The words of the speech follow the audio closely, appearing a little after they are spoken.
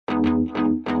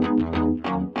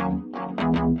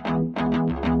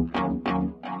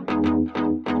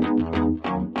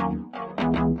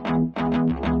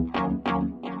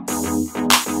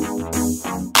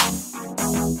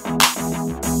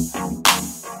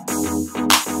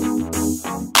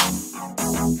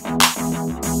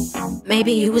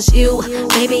maybe it was you,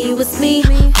 maybe it was me.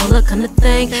 All I come to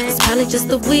think, it's probably just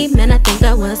the weed, man. I think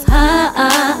I was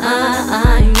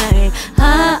high, man.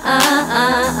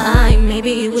 High,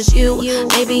 maybe it was you,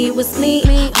 maybe it was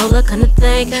me. All I come to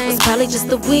think, it's probably just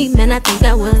the weed, man. I think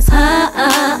I was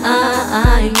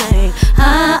high, man.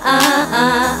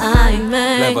 High,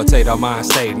 man. Levitate our mind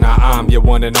state, now I'm your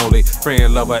one and only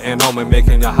friend, lover, and homie,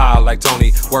 making you high like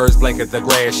Tony. Words blanket the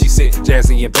grass, she sit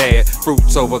jazzy and bad.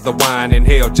 Fruits over the wine,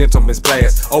 inhale gentleman's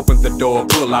blast. Open the door,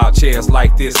 pull out chairs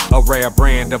like this. A rare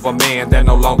brand of a man that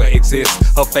no longer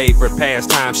exists. Her favorite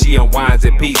pastime, she unwinds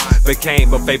in peace.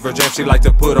 Became a favorite jam she like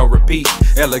to put on repeat.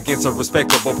 Elegance, a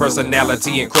respectable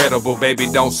personality, incredible. Baby,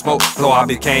 don't smoke, so I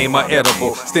became a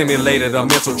edible. Stimulated a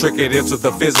mental, trick it into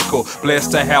the physical.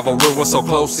 Blessed to have a river so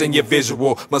close in your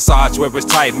visual. Massage where it's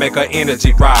tight, make her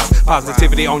energy rise.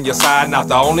 Positivity on your side, not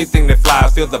the only thing that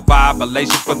flies. Feel the vibe,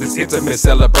 elation for this intimate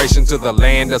celebration. To the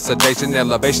land of sedation,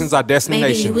 elevation's our destination.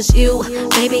 Maybe it was you,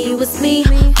 maybe it was me.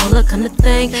 All I come to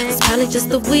think, it's probably just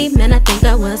the weed, man. I think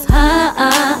I was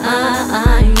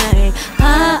high, man.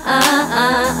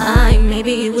 High,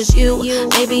 maybe it was you,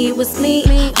 maybe it was me.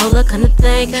 All I come to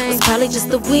think, it's probably just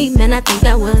the weed, man. I think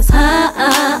I was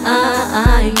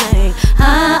high, man.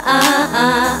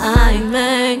 High,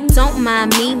 man. Don't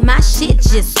mind me, my shit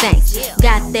just stinks.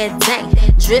 Got that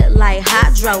dank, drip like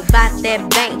hydro, bout that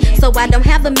bank. So I don't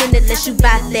have a minute unless you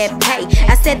bout that pay.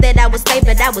 I said that I would stay,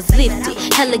 but I was lifted,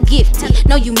 hella gifted.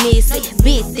 No, you miss it,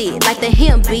 bit it, like the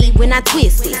hemp beat when I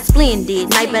twist it. Splendid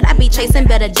night, but I be chasing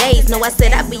better days. No, I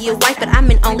said I'd be your wife, but I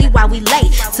meant only while we lay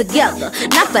together,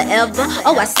 not forever.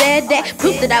 Oh, I said that,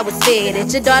 proof that I was fed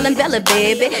at your darling Bella,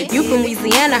 baby. You from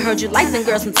Louisiana, heard you like them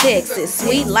girls from Texas.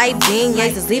 Sweet life,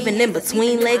 beignets is even in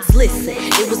between legs. Listen,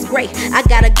 it was great, I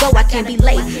gotta go, I can't be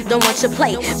late. Don't want your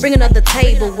plate, bring another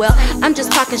table. Well, I'm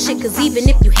just talking shit, cause even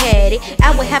if you had it,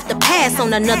 I would have to pass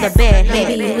on another bad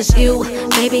habit. Maybe it was you,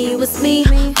 maybe it was me.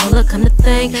 All I come to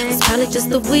think, it's probably just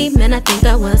the weed, man. I think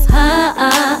I was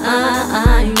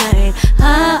high, man.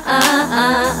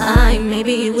 High,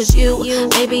 maybe it was you,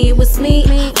 maybe it was me.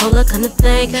 All I come to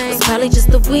think, it's probably just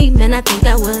the weed, man. I think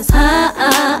I was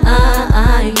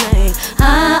high, man.